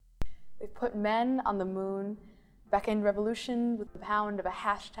put men on the moon, beckoned revolution with the pound of a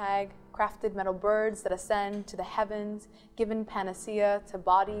hashtag, crafted metal birds that ascend to the heavens, given panacea to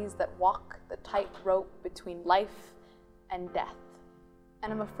bodies that walk the tightrope between life and death.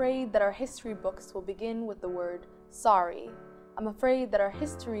 And I'm afraid that our history books will begin with the word sorry. I'm afraid that our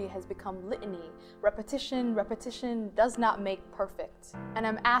history has become litany. Repetition does not make perfect. And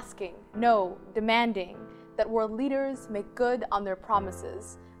I'm asking, no, demanding, that world leaders make good on their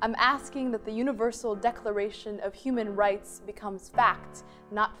promises. I'm asking that the Universal Declaration of Human Rights becomes fact,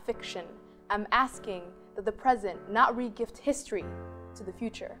 not fiction. I'm asking that the present not re-gift history to the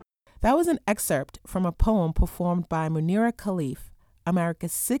future. That was an excerpt from a poem performed by Munira Khalif,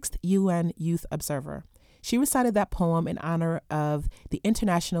 America's 6th UN Youth Observer. She recited that poem in honor of the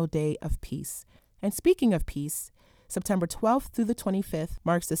International Day of Peace. And speaking of peace, September 12th through the 25th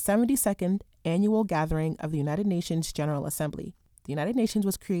marks the 72nd annual gathering of the United Nations General Assembly. The United Nations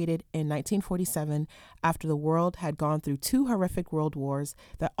was created in 1947 after the world had gone through 2 horrific world wars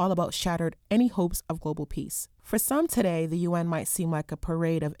that all about shattered any hopes of global peace. For some today, the UN might seem like a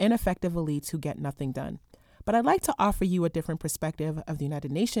parade of ineffective elites who get nothing done. But I'd like to offer you a different perspective of the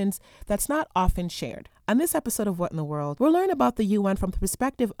United Nations that's not often shared. On this episode of What in the World, we'll learn about the UN from the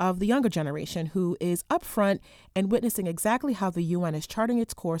perspective of the younger generation who is up front and witnessing exactly how the UN is charting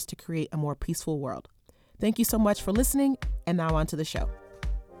its course to create a more peaceful world. Thank you so much for listening, and now on to the show.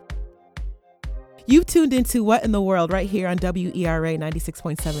 You've tuned into What in the World right here on WERA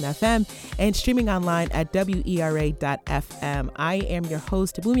 96.7 FM and streaming online at WERA.FM. I am your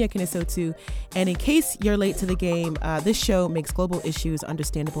host, Bumia Kinisotu, and in case you're late to the game, this show makes global issues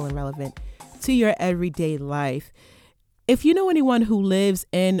understandable and relevant to your everyday life. If you know anyone who lives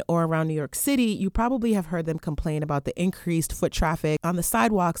in or around New York City, you probably have heard them complain about the increased foot traffic on the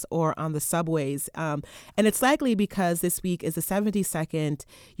sidewalks or on the subways. And it's likely because this week is the 72nd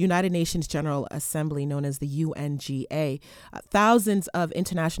United Nations General Assembly, known as the UNGA. Thousands of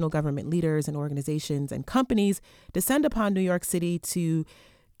international government leaders and organizations and companies descend upon New York City to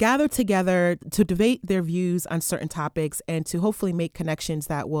gather together to debate their views on certain topics and to hopefully make connections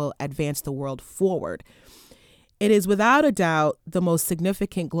that will advance the world forward. It is without a doubt the most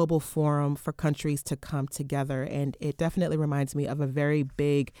significant global forum for countries to come together, and it definitely reminds me of a very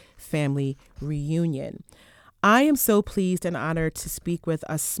big family reunion. I am so pleased and honored to speak with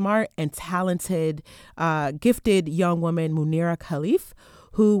a smart and talented, gifted young woman, Munira Khalif,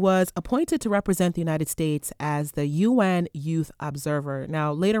 who was appointed to represent the United States as the UN Youth Observer.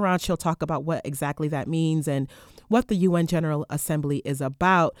 Now, later on, she'll talk about what exactly that means and what the UN General Assembly is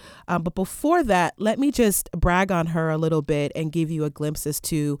about. But before that, let me just brag on her a little bit and give you a glimpse as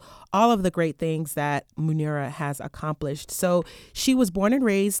to all of the great things that Munira has accomplished. So she was born and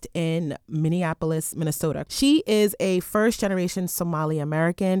raised in Minneapolis, Minnesota. She is a first-generation Somali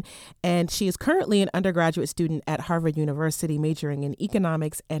American, and she is currently an undergraduate student at Harvard University, majoring in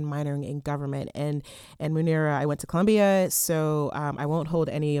economics and minoring in government. And Munira, I went to Columbia, so I won't hold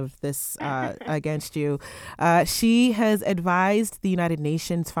any of this against you. She has advised the United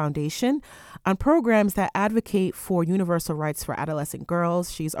Nations Foundation on programs that advocate for universal rights for adolescent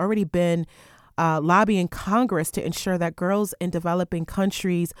girls. She's already been lobbying Congress to ensure that girls in developing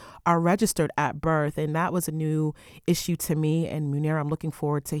countries are registered at birth. And that was a new issue to me. And Munira, I'm looking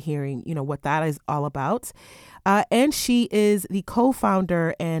forward to hearing, what that is all about. And she is the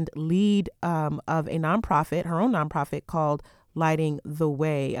co-founder and lead of a nonprofit, her own nonprofit called Lighting the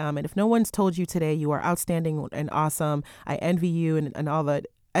Way. And if no one's told you today, you are outstanding and awesome. I envy you and all the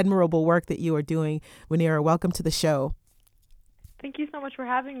admirable work that you are doing. Munira, welcome to the show. Thank you so much for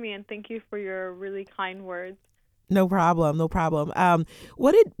having me, and thank you for your really kind words. No problem.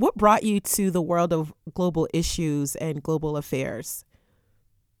 What brought you to the world of global issues and global affairs?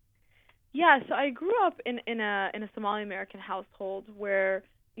 Yeah, so I grew up in a Somali American household where,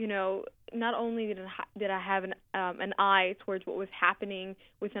 not only did I have an eye towards what was happening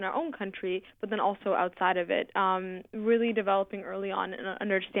within our own country, but then also outside of it, really developing early on an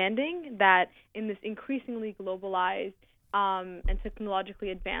understanding that in this increasingly globalized and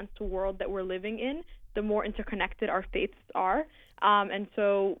technologically advanced world that we're living in, the more interconnected our faiths are. And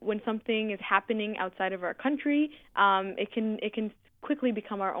so when something is happening outside of our country, it can quickly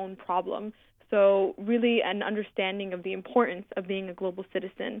become our own problem. So really an understanding of the importance of being a global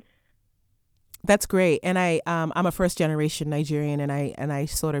citizen. That's great. And I'm a first generation Nigerian, and I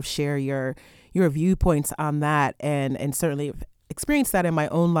sort of share your viewpoints on that, and certainly experienced that in my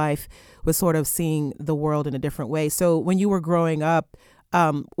own life with sort of seeing the world in a different way. So when you were growing up,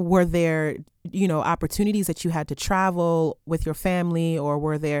 Were there, opportunities that you had to travel with your family, or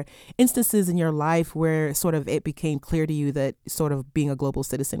were there instances in your life where sort of it became clear to you that sort of being a global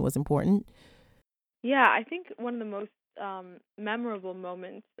citizen was important? Yeah, I think one of the most memorable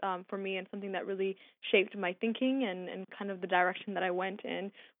moments for me, and something that really shaped my thinking and kind of the direction that I went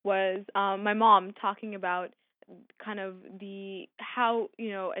in, was my mom talking about kind of the how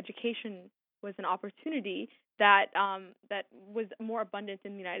education was an opportunity that was more abundant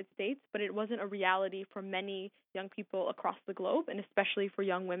in the United States, but it wasn't a reality for many young people across the globe, and especially for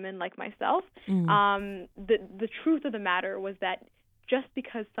young women like myself. Mm, The truth of the matter was that just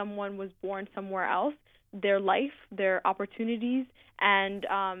because someone was born somewhere else, their life, their opportunities, and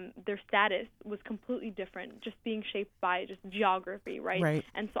their status was completely different, just being shaped by just geography, right? right.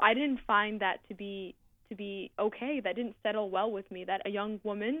 And so I didn't find that to be okay. That didn't settle well with me. That a young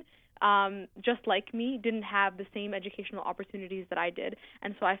woman, just like me, didn't have the same educational opportunities that I did,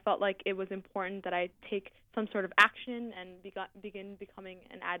 and so I felt like it was important that I take some sort of action and begin becoming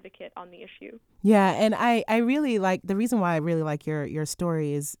an advocate on the issue. Yeah, and I really like the reason why I really like your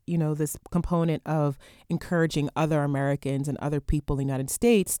story is, this component of encouraging other Americans and other people in the United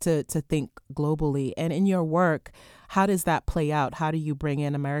States to think globally. And in your work, how does that play out? How do you bring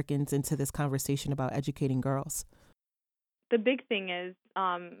in Americans into this conversation about educating girls? The big thing is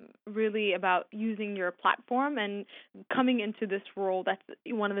really about using your platform and coming into this role. That's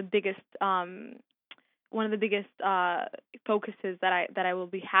one of the biggest focuses that I will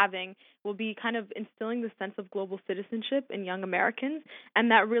be having will be kind of instilling the sense of global citizenship in young Americans, and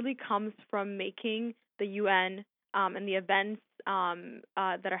that really comes from making the UN and the events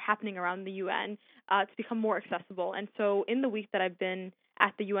that are happening around the UN to become more accessible. And so, in the week that I've been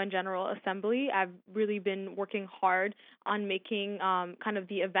at the UN General Assembly, I've really been working hard on making kind of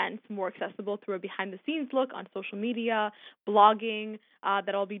the events more accessible through a behind-the-scenes look on social media, blogging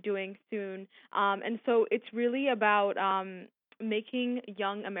that I'll be doing soon. And so it's really about making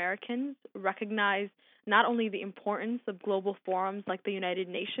young Americans recognize not only the importance of global forums like the United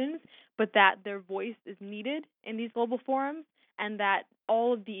Nations, but that their voice is needed in these global forums, and that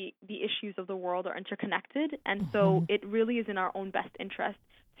all of the issues of the world are interconnected. And so Mhm. it really is in our own best interest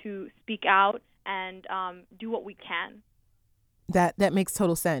to speak out and do what we can. That makes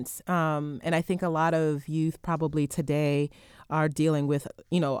total sense. And I think a lot of youth probably today are dealing with,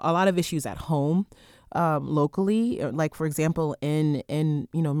 a lot of issues at home, locally. Like for example, in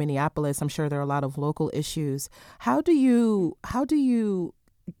Minneapolis, I'm sure there are a lot of local issues. How do you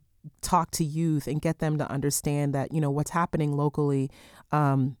talk to youth and get them to understand that what's happening locally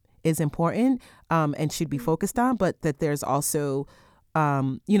is important, and should be focused on, but that there's also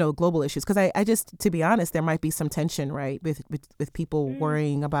global issues. Because I just, to be honest, there might be some tension, right, with people Mm,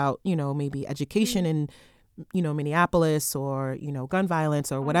 worrying about, maybe education mm, in, Minneapolis, or, gun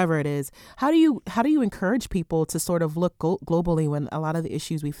violence or uh, whatever it is. How do you encourage people to sort of look globally when a lot of the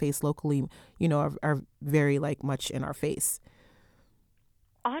issues we face locally, are very like much in our face?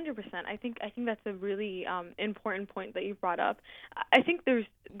 100%. I think that's a really important point that you brought up. I think there's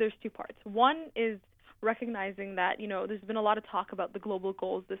two parts. One is recognizing that there's been a lot of talk about the global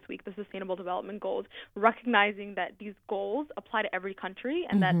goals this week, the Sustainable Development Goals, recognizing that these goals apply to every country,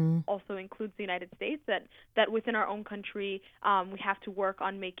 and that Mm-hmm. also includes the United States. That within our own country, we have to work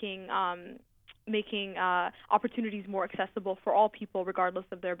on making opportunities more accessible for all people, regardless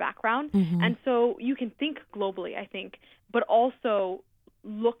of their background. Mm-hmm. And so you can think globally, I think, but also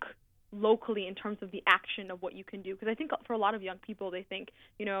look locally in terms of the action of what you can do. Because I think for a lot of young people, they think,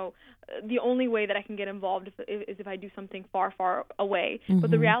 the only way that I can get involved is if I do something far, far away. But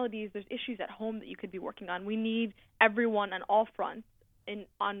the Mm-hmm. reality is there's issues at home that you could be working on. We need everyone on all fronts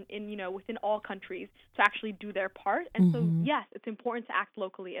within all countries to actually do their part. And so Mm-hmm. yes, it's important to act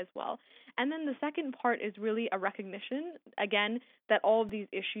locally as well. And then the second part is really a recognition, again, that all of these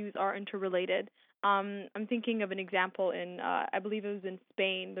issues are interrelated. I'm thinking of an example I believe it was in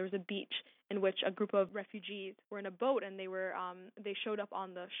Spain. There was a beach in which a group of refugees were in a boat, and they showed up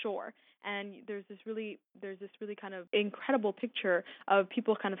on the shore. And there's this really kind of incredible picture of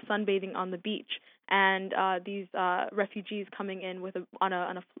people kind of sunbathing on the beach, and these refugees coming in with a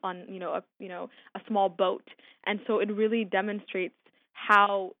small boat. And so it really demonstrates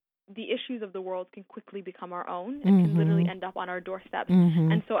how the issues of the world can quickly become our own and can literally Mm-hmm. end up on our doorsteps.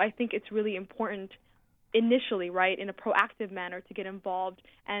 Mm-hmm. And so I think it's really important initially, right, in a proactive manner to get involved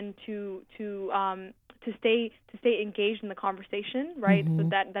and to stay engaged in the conversation, right? So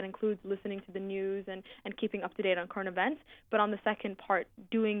that includes listening to the news and keeping up to date on current events. But on the second part,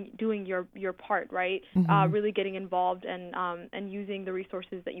 doing your part, right? Really getting involved and using the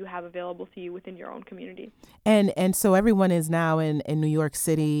resources that you have available to you within your own community. And so everyone is now in New York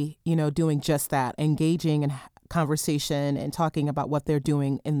City, doing just that, engaging in conversation and talking about what they're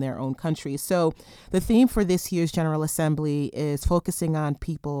doing in their own country. So the theme for this year's General Assembly is focusing on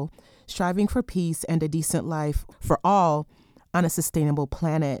people striving for peace and a decent life for all on a sustainable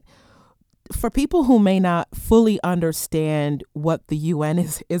planet. For people who may not fully understand what the UN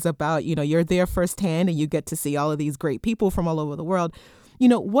is about, you're there firsthand and you get to see all of these great people from all over the world.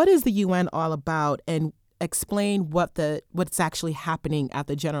 What is the UN all about, and explain what's actually happening at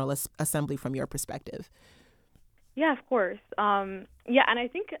the General Assembly from your perspective. Yeah, of course. And I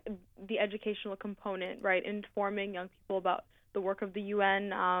think the educational component, right, informing young people about the work of the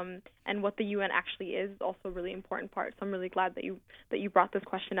UN and what the UN actually is also a really important part. So I'm really glad that you brought this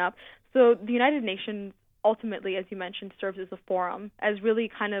question up. So the United Nations ultimately, as you mentioned, serves as a forum, as really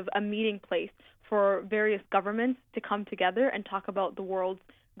kind of a meeting place for various governments to come together and talk about the world's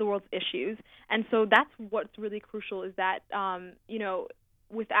issues. And so that's what's really crucial, is that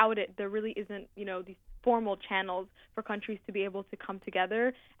without it, there really isn't these formal channels for countries to be able to come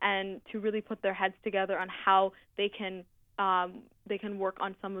together and to really put their heads together on how they can work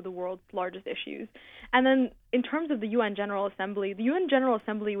on some of the world's largest issues. And then in terms of the UN General Assembly, the UN General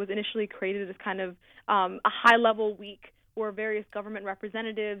Assembly was initially created as kind of a high-level week where various government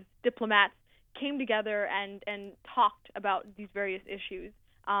representatives, diplomats came together and talked about these various issues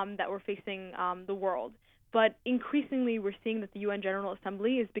that were facing the world. But increasingly, we're seeing that the UN General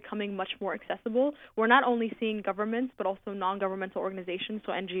Assembly is becoming much more accessible. We're not only seeing governments, but also non-governmental organizations,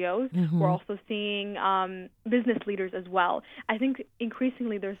 so NGOs. We're also seeing business leaders as well. I think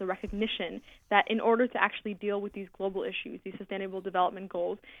increasingly there's a recognition that in order to actually deal with these global issues, these sustainable development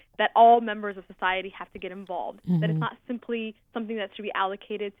goals, that all members of society have to get involved. That it's not simply something that should be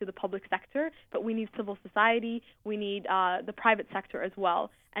allocated to the public sector, but we need civil society, we need the private sector as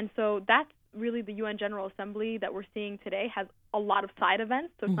well. And so that's really the UN General Assembly that we're seeing today has a lot of side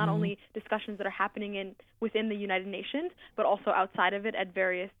events. So it's not only discussions that are happening within the United Nations, but also outside of it at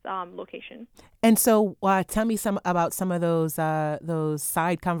various locations. And so tell me about some of those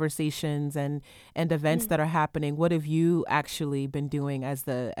side conversations and events that are happening. What have you actually been doing as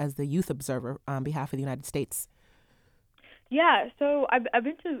the youth observer on behalf of the United States? Yeah, so I've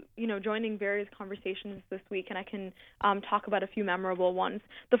been to joining various conversations this week, and I can talk about a few memorable ones.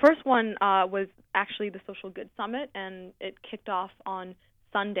 The first one was actually the Social Good Summit, and it kicked off on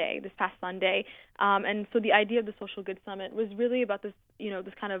this past Sunday. And so the idea of the Social Good Summit was really about this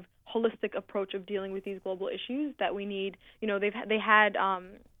this kind of holistic approach of dealing with these global issues that we need. They had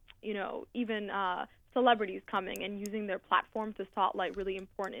even celebrities coming and using their platform to spotlight really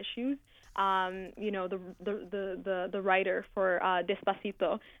important issues. The writer for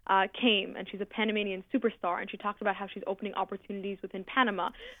Despacito came, and she's a Panamanian superstar, and she talked about how she's opening opportunities within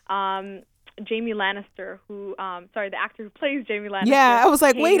Panama. Jamie Lannister, the actor who plays Jamie Lannister. Yeah, I was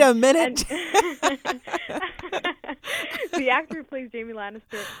like, wait a minute. The actor who plays Jamie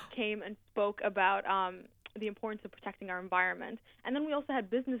Lannister came and spoke about the importance of protecting our environment. And then we also had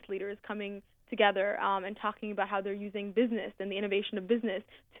business leaders coming together and talking about how they're using business and the innovation of business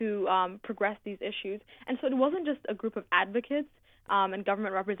to progress these issues. And so it wasn't just a group of advocates and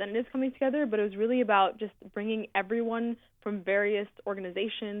government representatives coming together, but it was really about just bringing everyone from various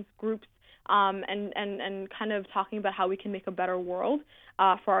organizations, groups, and kind of talking about how we can make a better world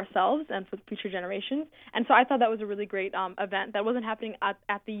for ourselves and for future generations. And so I thought that was a really great event that wasn't happening at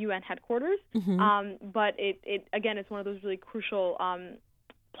the UN headquarters, but it again, it's one of those really crucial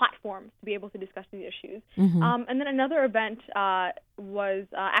platforms to be able to discuss these issues. And then another event was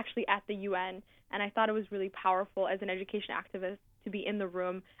actually at the UN, and I thought it was really powerful as an education activist to be in the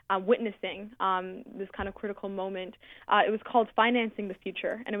room witnessing this kind of critical moment. It was called Financing the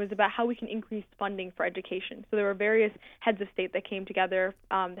Future, and it was about how we can increase funding for education. So there were various heads of state that came together,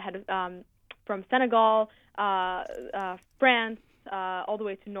 from Senegal, France, all the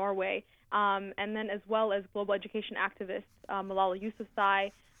way to Norway, and then as well as global education activist Malala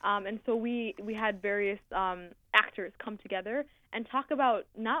Yousafzai. And so we had various actors come together and talk about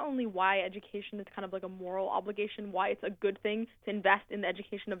not only why education is kind of like a moral obligation, why it's a good thing to invest in the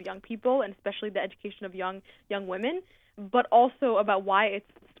education of young people, and especially the education of young women, but also about why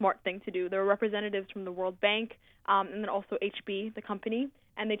it's a smart thing to do. There were representatives from the World Bank and then also HB, the company,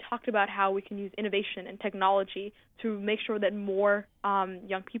 and they talked about how we can use innovation and technology to make sure that more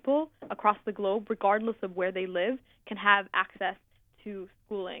young people across the globe, regardless of where they live, can have access to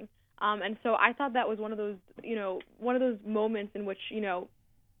schooling. And so I thought that was one of those, one of those moments in which, it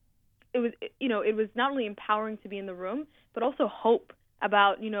was not only empowering to be in the room, but also hope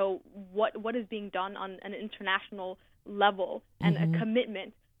about, what is being done on an international level, and a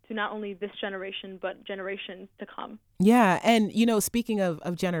commitment to not only this generation, but generations to come. Yeah, and speaking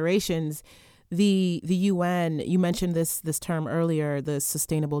of generations, the UN, you mentioned this term earlier, the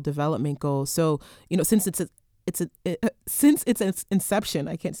Sustainable Development Goals. So since since its inception,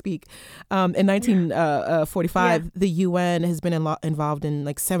 I can't speak, in 1945, the UN has been involved in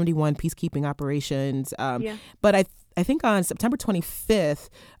like 71 peacekeeping operations. But I think on September 25th,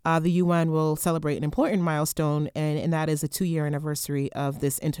 the UN will celebrate an important milestone, and that is a 2-year anniversary of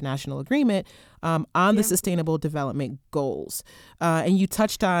this international agreement on the Sustainable Development Goals. And you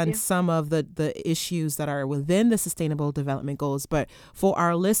touched on some of the issues that are within the Sustainable Development Goals, but for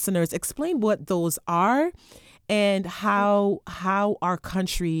our listeners, explain what those are and how our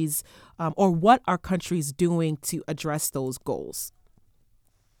countries, or what our countries doing to address those goals.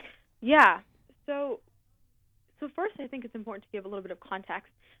 Yeah. So first, I think it's important to give a little bit of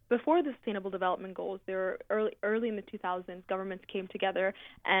context. Before the Sustainable Development Goals, there were early in the 2000s, governments came together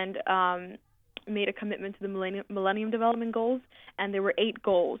and made a commitment to the Millennium Development Goals, and there were 8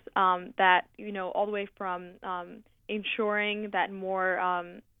 goals that, all the way from ensuring that more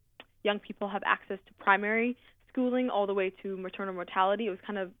young people have access to primary schooling, all the way to maternal mortality. It was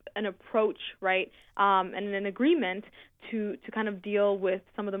kind of an approach, right, and an agreement to kind of deal with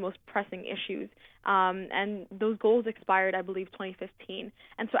some of the most pressing issues. And those goals expired, I believe, 2015.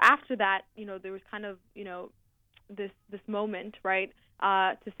 And so after that, there was kind of, this moment, right,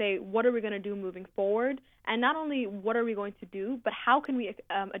 to say, what are we going to do moving forward? And not only what are we going to do, but how can we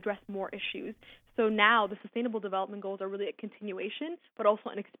address more issues? So now the Sustainable Development Goals are really a continuation, but also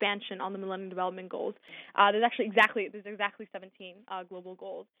an expansion on the Millennium Development Goals. There's exactly 17 global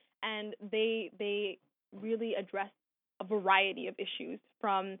goals, and they really address a variety of issues,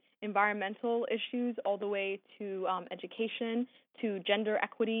 from environmental issues all the way to education, to gender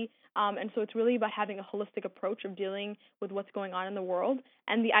equity. And so it's really about having a holistic approach of dealing with what's going on in the world.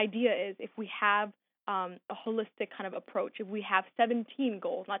 And the idea is, if we have a holistic kind of approach, if we have 17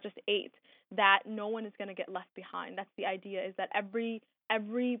 goals, not just 8, that no one is going to get left behind. That's the idea, is that every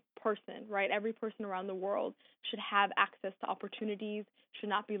person, right, every person around the world should have access to opportunities, should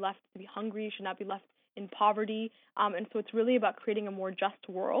not be left to be hungry, should not be left in poverty. And so it's really about creating a more just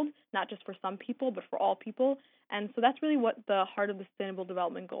world, not just for some people, but for all people. And so that's really what the heart of the Sustainable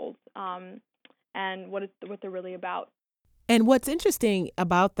Development Goals, and what they're really about. And what's interesting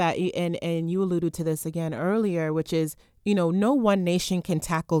about that, and you alluded to this again earlier, which is, no one nation can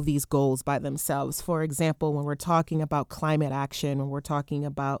tackle these goals by themselves. For example, when we're talking about climate action, when we're talking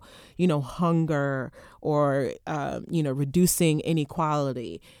about, hunger, or, reducing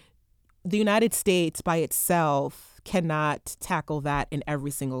inequality, the United States by itself cannot tackle that in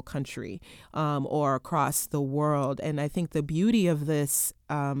every single country, or across the world. And I think the beauty of this,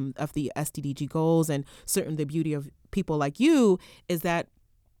 of the SDG goals, and certainly the beauty of people like you, is that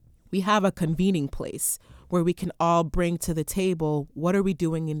we have a convening place where we can all bring to the table, what are we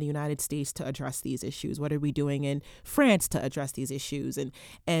doing in the United States to address these issues? What are we doing in France to address these issues?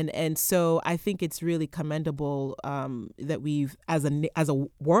 And so I think it's really commendable that we've, as a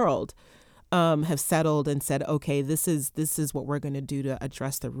world, have settled and said, okay, this is what we're going to do to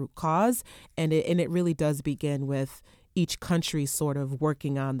address the root cause. And it really does begin with each country sort of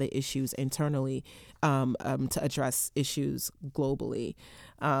working on the issues internally, to address issues globally.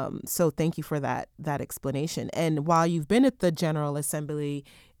 So thank you for that explanation. And while you've been at the General Assembly,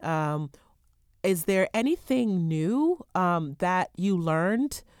 is there anything new that you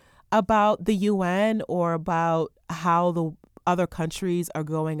learned about the UN, or about how the other countries are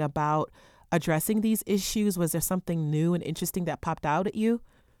going about addressing these issues? Was there something new and interesting that popped out at you?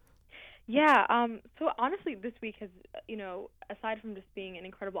 Yeah, so honestly, this week has, aside from just being an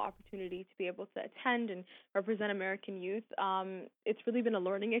incredible opportunity to be able to attend and represent American youth, it's really been a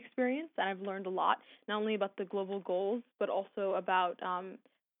learning experience, and I've learned a lot, not only about the global goals, but also about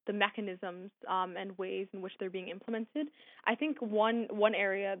the mechanisms and ways in which they're being implemented. I think one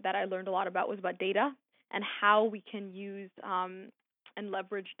area that I learned a lot about was about data, and how we can use and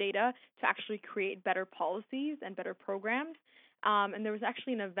leverage data to actually create better policies and better programs. And there was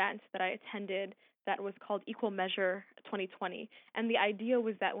actually an event that I attended that was called Equal Measure 2020. And the idea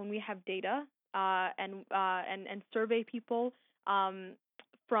was that when we have data and survey people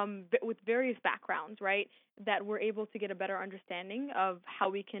with various backgrounds, right, that we're able to get a better understanding of how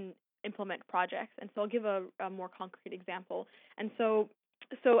we can implement projects. And so I'll give a more concrete example. And so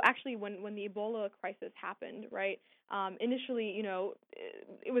So actually, when the Ebola crisis happened, right? Initially,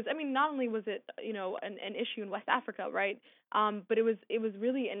 it was. I mean, not only was it, an issue in West Africa, right? But it was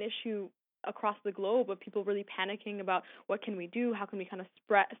really an issue across the globe of people really panicking about what can we do, how can we kind of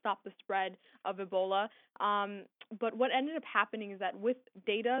stop the spread of Ebola. But what ended up happening is that with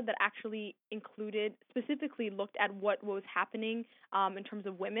data that actually specifically looked at what was happening in terms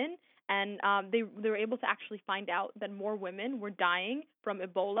of women, and they were able to actually find out that more women were dying from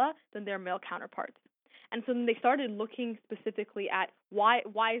Ebola than their male counterparts. And so then they started looking specifically at why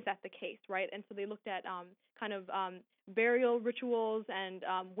is that the case, right? And so they looked at kind of burial rituals and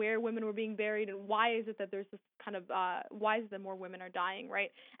where women were being buried, and why is it that there's this kind of why is it that more women are dying,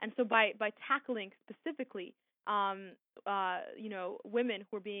 right? And so by tackling specifically women who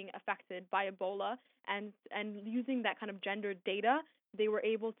were being affected by Ebola and using that kind of gendered data, they were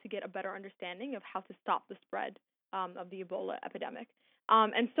able to get a better understanding of how to stop the spread of the Ebola epidemic.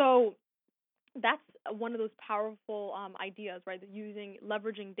 And so that's one of those powerful ideas, right?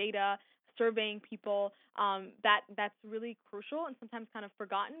 Leveraging data, surveying people. That's really crucial and sometimes kind of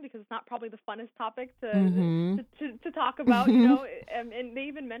forgotten because it's not probably the funnest topic to talk about. And they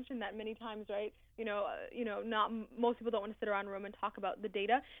even mentioned that many times, right? Not most people don't want to sit around a room and talk about the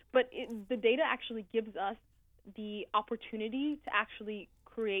data, but the data actually gives us the opportunity to actually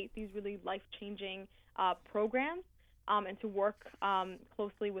create these really life-changing programs and to work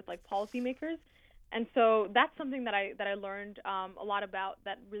closely with policymakers. And so that's something that I learned a lot about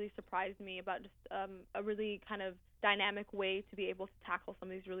that really surprised me about just a really kind of dynamic way to be able to tackle some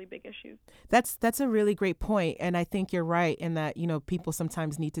of these really big issues. That's a really great point. And I think you're right in that, people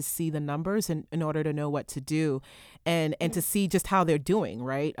sometimes need to see the numbers in order to know what to do and to see just how they're doing,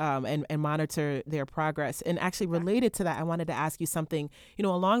 right? And monitor their progress. And actually related to that, I wanted to ask you something,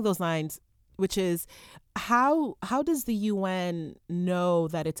 along those lines, which is how does the UN know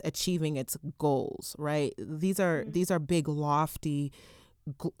that it's achieving its goals, right? These are big, lofty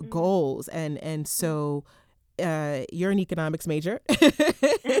goals. And so you're an economics major,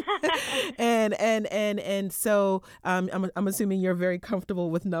 and so I'm assuming you're very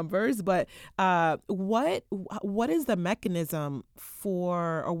comfortable with numbers. But what is the mechanism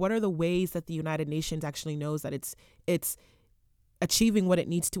for, or what are the ways that the United Nations actually knows that it's achieving what it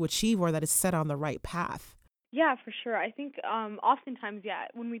needs to achieve, or that it's set on the right path? Yeah, for sure. I think oftentimes,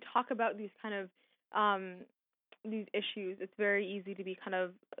 when we talk about these kind of these issues, it's very easy to be kind of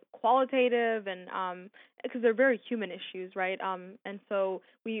qualitative and because they're very human issues, right? And so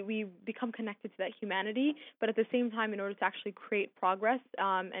we become connected to that humanity, but at the same time, in order to actually create progress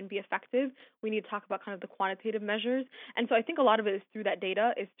and be effective, we need to talk about kind of the quantitative measures. And so I think a lot of it is through that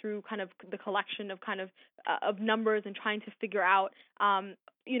data, is through kind of the collection of kind of numbers and trying to figure out,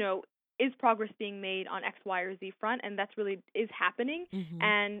 is progress being made on X, Y, or Z front? And that's really is happening. Mm-hmm.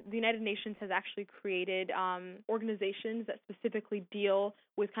 And the United Nations has actually created organizations that specifically deal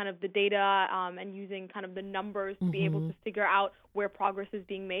with kind of the data and using kind of the numbers to be able to figure out where progress is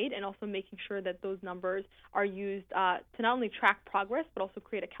being made, and also making sure that those numbers are used to not only track progress, but also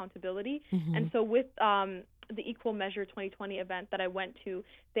create accountability. Mm-hmm. And so with the Equal Measure 2020 event that I went to,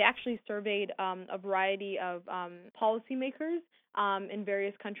 they actually surveyed a variety of policymakers in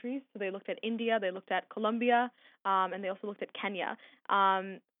various countries. So they looked at India, they looked at Colombia, and they also looked at Kenya.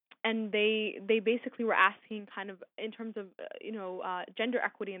 And they basically were asking kind of in terms of gender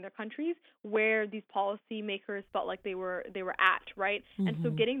equity in their countries, where these policymakers felt like they were at, right? Mm-hmm. And so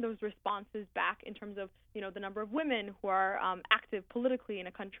getting those responses back in terms of the number of women who are active politically in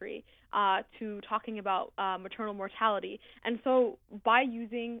a country, to talking about maternal mortality. And so by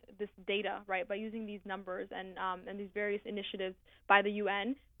using this data, right, by using these numbers and these various initiatives by the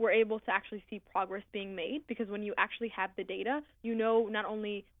UN, we're able to actually see progress being made, because when you actually have the data, not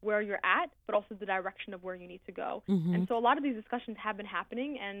only where you're at, but also the direction of where you need to go. Mm-hmm. And so a lot of these discussions have been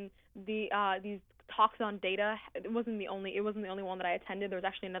happening, and these talks on data, it wasn't the only one that I attended. There was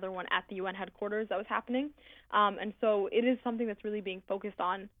actually another one at the UN headquarters that was happening. And so it is something that's really being focused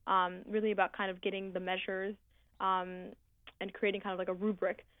on, really about kind of getting the measures and creating kind of like a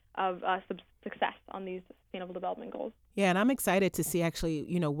rubric of success on these Sustainable Development Goals. Yeah, and I'm excited to see actually,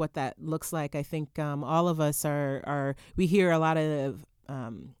 what that looks like. I think all of us we hear a lot of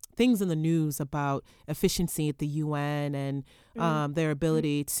things in the news about efficiency at the UN and their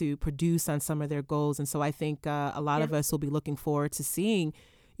ability to produce on some of their goals. And so I think a lot of us will be looking forward to seeing,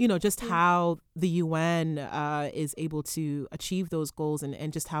 just how the UN is able to achieve those goals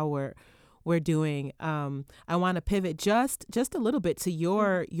and just how we're doing. I want to pivot just a little bit to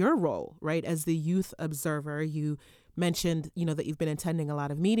your role, right? As the youth observer, you mentioned, that you've been attending a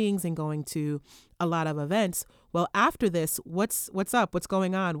lot of meetings and going to a lot of events. Well, after this, what's up? What's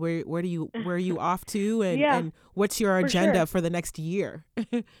going on? Where are you off to, and Yeah, and what's your for agenda sure. for the next year?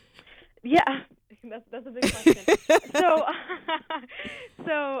 Yeah, that's a big question. So,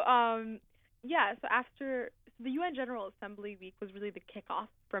 so after the UN General Assembly week was really the kickoff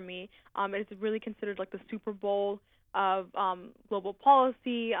for me. It's really considered like the Super Bowl of global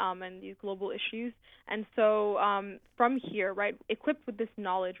policy and these global issues. And so from here, right, equipped with this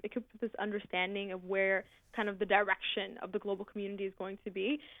knowledge, equipped with this understanding of where kind of the direction of the global community is going to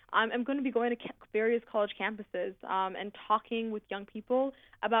be, I'm going to be going to various college campuses and talking with young people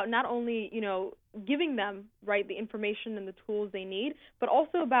about not only, giving them, right, the information and the tools they need, but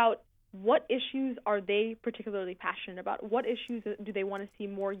also about what issues are they particularly passionate about? What issues do they want to see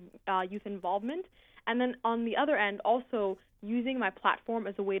more youth involvement? And then on the other end, also using my platform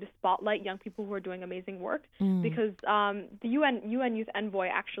as a way to spotlight young people who are doing amazing work. Because the UN Youth Envoy,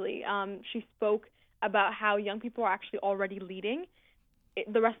 actually, she spoke about how young people are actually already leading.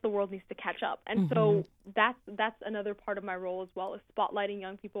 The rest of the world needs to catch up. And so that's another part of my role as well, is spotlighting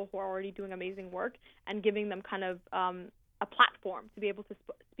young people who are already doing amazing work and giving them kind of a platform to be able to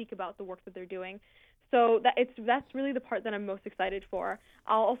speak about the work that they're doing. So that's really the part that I'm most excited for.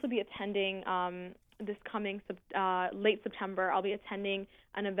 I'll also be attending this coming late September. I'll be attending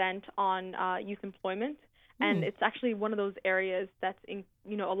an event on youth employment, and it's actually one of those areas that's in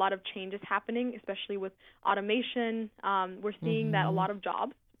a lot of changes happening, especially with automation. We're seeing that a lot of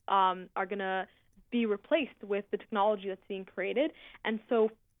jobs are going to be replaced with the technology that's being created, and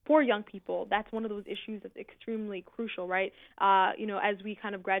so for young people, that's one of those issues that's extremely crucial, right? As we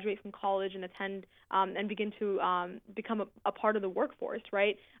kind of graduate from college and attend and begin to become a part of the workforce,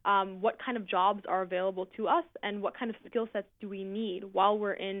 right? What kind of jobs are available to us, and what kind of skill sets do we need while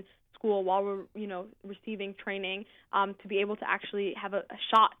we're in school, while we're receiving training, to be able to actually have a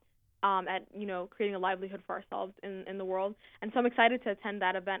shot at creating a livelihood for ourselves in the world. And so I'm excited to attend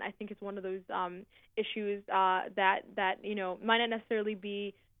that event. I think it's one of those issues that might not necessarily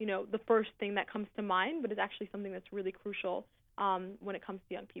be the first thing that comes to mind, but it's actually something that's really crucial when it comes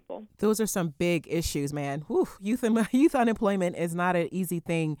to young people. Those are some big issues, man. Whew, youth unemployment is not an easy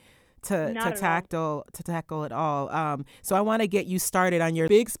thing to tackle at all. So I want to get you started on your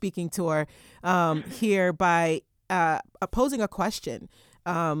big speaking tour here by posing a question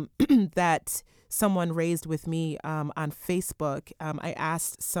that someone raised with me on Facebook. I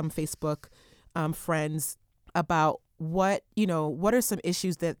asked some Facebook friends about what are some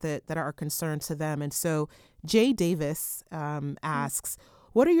issues that are a concern to them. And so Jay Davis asks,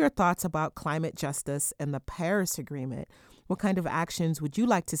 what are your thoughts about climate justice and the Paris Agreement? What kind of actions would you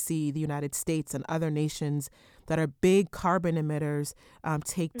like to see the United States and other nations that are big carbon emitters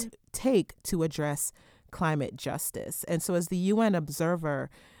take to address climate justice? And so as the UN observer,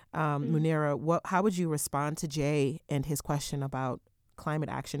 Munira, how would you respond to Jay and his question about climate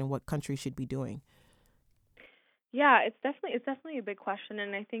action and what countries should be doing? Yeah, it's definitely a big question,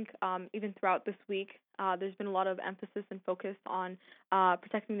 and I think even throughout this week, there's been a lot of emphasis and focus on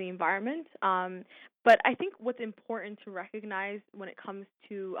protecting the environment. But I think what's important to recognize when it comes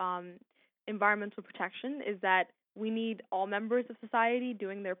to environmental protection is that we need all members of society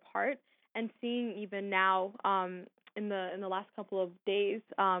doing their part, and seeing even now in the last couple of days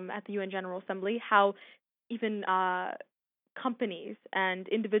at the UN General Assembly how even companies and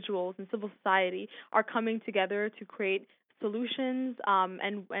individuals and civil society are coming together to create solutions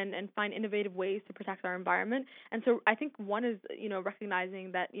and find innovative ways to protect our environment. And so I think one is,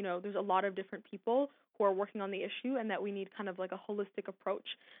 recognizing that, there's a lot of different people who are working on the issue, and that we need kind of like a holistic approach.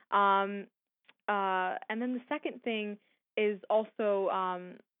 And then the second thing is also,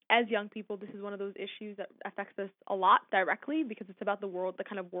 as young people, this is one of those issues that affects us a lot directly, because it's about the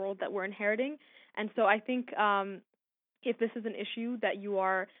kind of world that we're inheriting. And so I think if this is an issue that you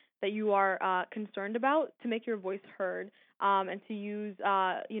are concerned about, to make your voice heard, and to use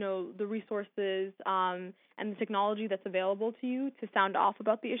the resources and the technology that's available to you to sound off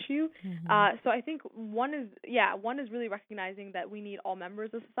about the issue. So I think one is really recognizing that we need all members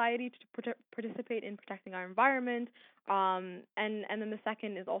of society to participate in protecting our environment, and then the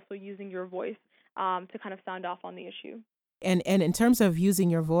second is also using your voice to kind of sound off on the issue. And in terms of using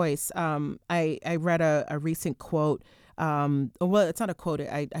your voice, I read a recent quote. Well, it's not a quote.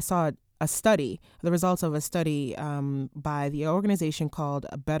 I saw a study, the results of a study by the organization called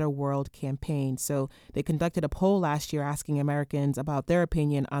A Better World Campaign. So they conducted a poll last year asking Americans about their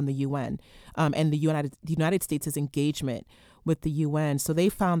opinion on the UN and the United States' engagement with the UN. So they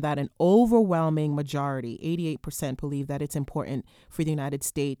found that an overwhelming majority, 88%, believe that it's important for the United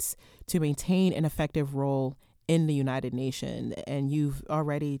States to maintain an effective role in the United Nations, and you've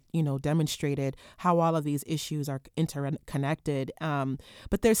already, demonstrated how all of these issues are interconnected.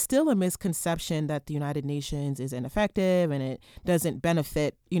 But there's still a misconception that the United Nations is ineffective and it doesn't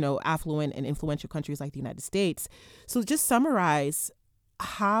benefit, affluent and influential countries like the United States. So just summarize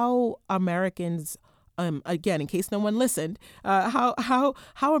how Americans, again, in case no one listened, how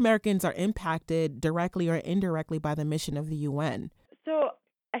Americans are impacted directly or indirectly by the mission of the UN. So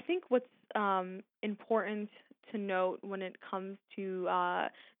I think what's important to note when it comes to the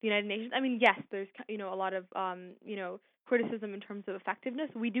United Nations, I mean, yes, there's a lot of criticism in terms of effectiveness.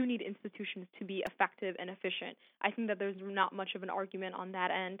 We do need institutions to be effective and efficient. I think that there's not much of an argument on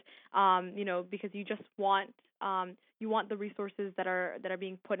that end, because you just want the resources that are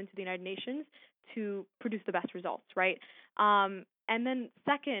being put into the United Nations to produce the best results, right? And then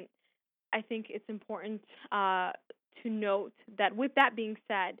second, I think it's important to note that with that being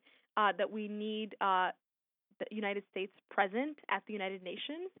said, that we need the United States present at the United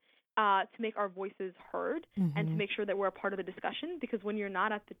Nations to make our voices heard and to make sure that we're a part of the discussion, because when you're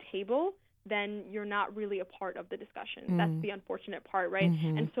not at the table, then you're not really a part of the discussion. That's the unfortunate part, right?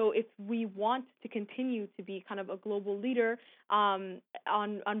 And so if we want to continue to be kind of a global leader on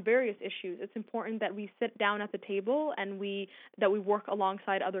various issues, it's important that we sit down at the table and that we work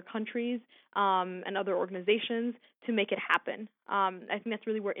alongside other countries and other organizations to make it happen. I think that's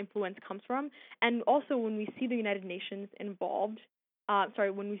really where influence comes from. And also when we see the United Nations involved,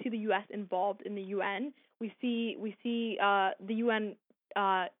 when we see the U.S. involved in the UN, we see the UN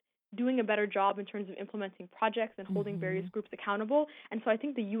doing a better job in terms of implementing projects and holding various groups accountable. And so I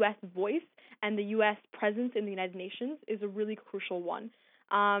think the U.S. voice and the U.S. presence in the United Nations is a really crucial one.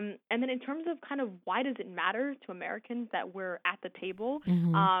 And then in terms of kind of why does it matter to Americans that we're at the table,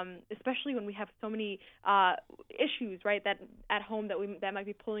 especially when we have so many issues, right, that at home that might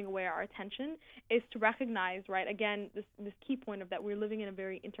be pulling away our attention, is to recognize, right, again, this key point of that we're living in a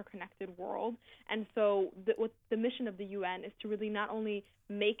very interconnected world. And so what the mission of the UN is to really not only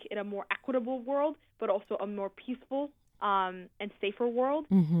make it a more equitable world, but also a more peaceful and safer world.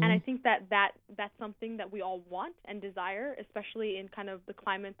 And I think that's something that we all want and desire, especially in kind of the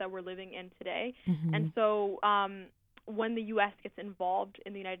climate that we're living in today. And so when the U.S. gets involved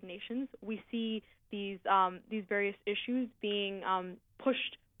in the United Nations, we see these various issues being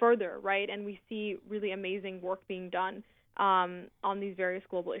pushed further, right? And we see really amazing work being done on these various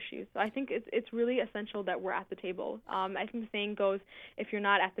global issues. So I think it's really essential that we're at the table. I think the saying goes, if you're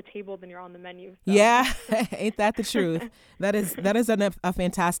not at the table, then you're on the menu. So. Yeah, ain't that the truth? That is a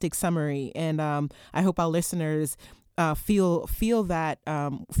fantastic summary, and I hope our listeners feel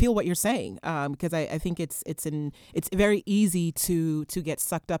what you're saying, because I think it's very easy to get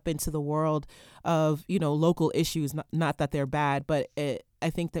sucked up into the world of local issues. Not that they're bad, but I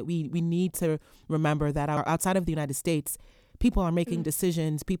think that we need to remember that outside of the United States, people are making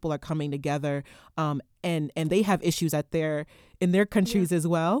decisions, people are coming together, and they have issues in their countries as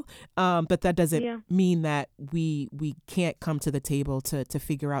well. But that doesn't mean that we can't come to the table to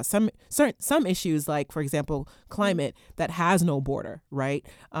figure out some issues, like, for example, climate that has no border, right?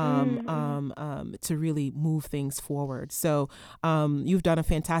 To really move things forward. So you've done a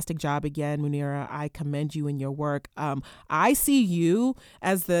fantastic job again, Munira. I commend you in your work. I see you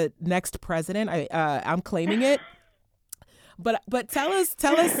as the next president. I'm claiming it. But tell us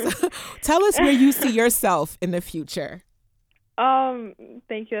where you see yourself in the future.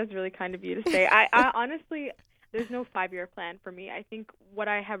 Thank you. That's really kind of you to say. I honestly, there's no 5-year plan for me. I think what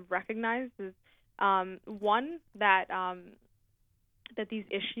I have recognized is one, that these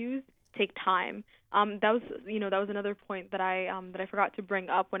issues take time. That was another point that I forgot to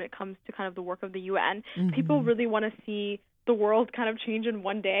bring up when it comes to kind of the work of the UN. People really want to see the world kind of change in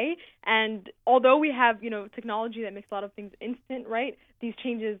one day. And although we have, technology that makes a lot of things instant, right? These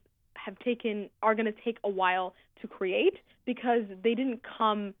changes are going to take a while to create, because they didn't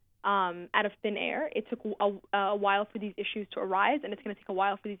come out of thin air. It took a while for these issues to arise, and it's going to take a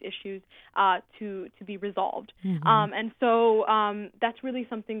while for these issues to be resolved. And so that's really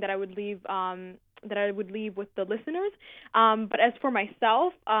something that I would leave with the listeners. But as for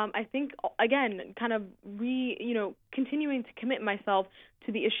myself, I think, again, kind of continuing to commit myself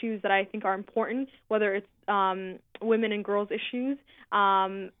to the issues that I think are important, whether it's women and girls issues,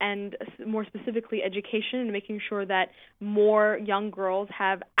 and more specifically education, and making sure that more young girls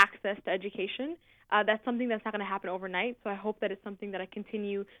have access to education. That's something that's not going to happen overnight. So I hope that it's something that I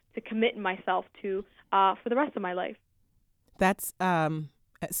continue to commit myself to for the rest of my life. That's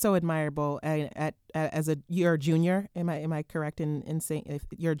so admirable. You're a junior. Am I correct in saying, if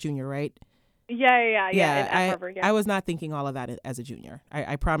you're a junior, right? At Harvard. Yeah. I was not thinking all of that as a junior.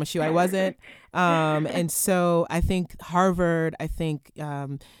 I promise you I wasn't. And so I think Harvard,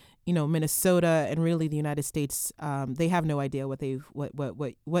 Minnesota, and really the United States, they have no idea what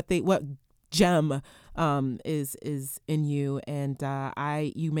gem is in you, and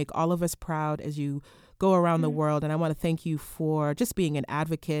you make all of us proud as you go around the world. And I want to thank you for just being an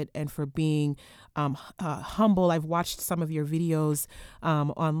advocate and for being humble. I've watched some of your videos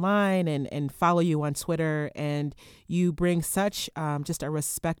online and follow you on Twitter, and you bring such just a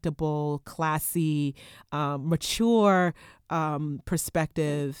respectable, classy, mature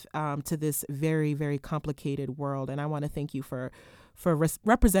perspective to this very, very complicated world. And I want to thank you for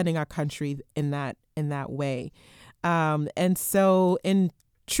representing our country in that way. And so in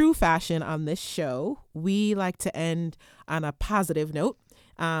true fashion on this show, we like to end on a positive note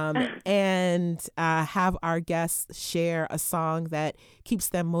and have our guests share a song that keeps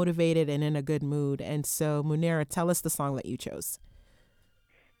them motivated and in a good mood. And so, Munira, tell us the song that you chose.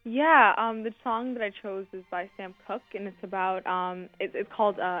 Yeah, the song that I chose is by Sam Cooke, and it's about, it's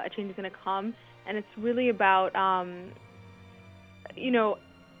called A Change Is Gonna Come, and it's really about, the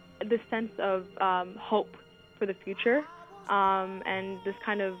sense of hope for the future. And this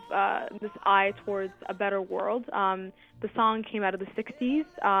kind of this eye towards a better world. The song came out of the 60s,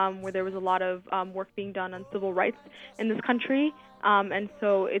 where there was a lot of work being done on civil rights in this country. And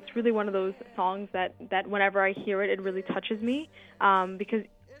so it's really one of those songs that whenever I hear it, it really touches me. Because,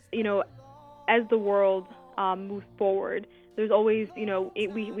 as the world moves forward, there's always,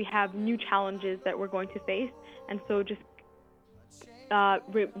 we have new challenges that we're going to face. And so just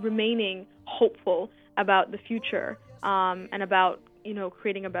remaining hopeful about the future. And about,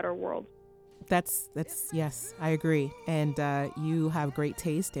 creating a better world. That's yes, I agree. And you have great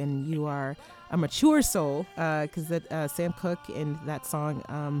taste, and you are a mature soul, because Sam Cooke in that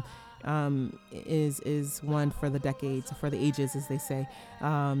song is one for the decades, for the ages, as they say.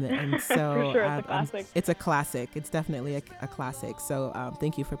 And so for sure, it's a classic. It's a classic. It's definitely a classic. So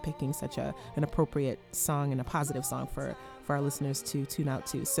thank you for picking such an appropriate song and a positive song for our listeners to tune out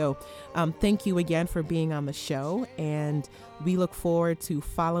to. So thank you again for being on the show, and we look forward to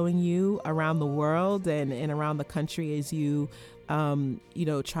following you around the world and around the country as you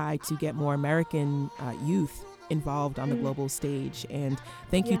try to get more American youth involved on the global stage. And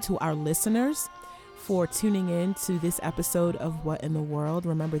thank you to our listeners for tuning in to this episode of What in the World.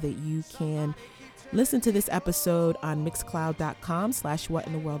 Remember that you can listen to this episode on mixcloud.com/What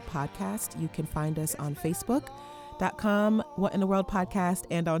in the World podcast. You can find us on Facebook.com What in the World podcast,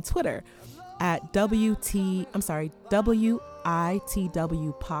 and on Twitter at WITW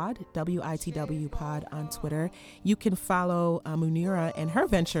pod on Twitter. You can follow Munira and her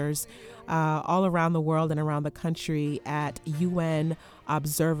ventures all around the world and around the country at UN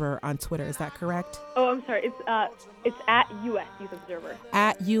Observer on Twitter. Is that correct? Oh, I'm sorry. It's at US Youth Observer.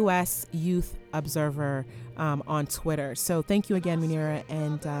 At US Youth Observer on Twitter. So thank you again, Munira,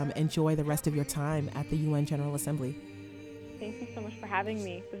 and enjoy the rest of your time at the UN General Assembly. Thank you so much for having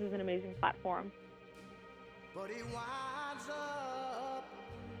me. This is an amazing platform. But he winds up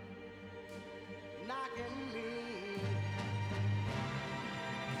knocking me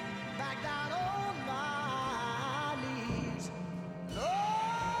back down on my knees. Lord,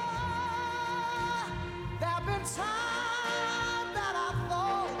 there have been times that I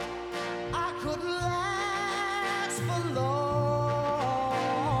thought I couldn't last for long.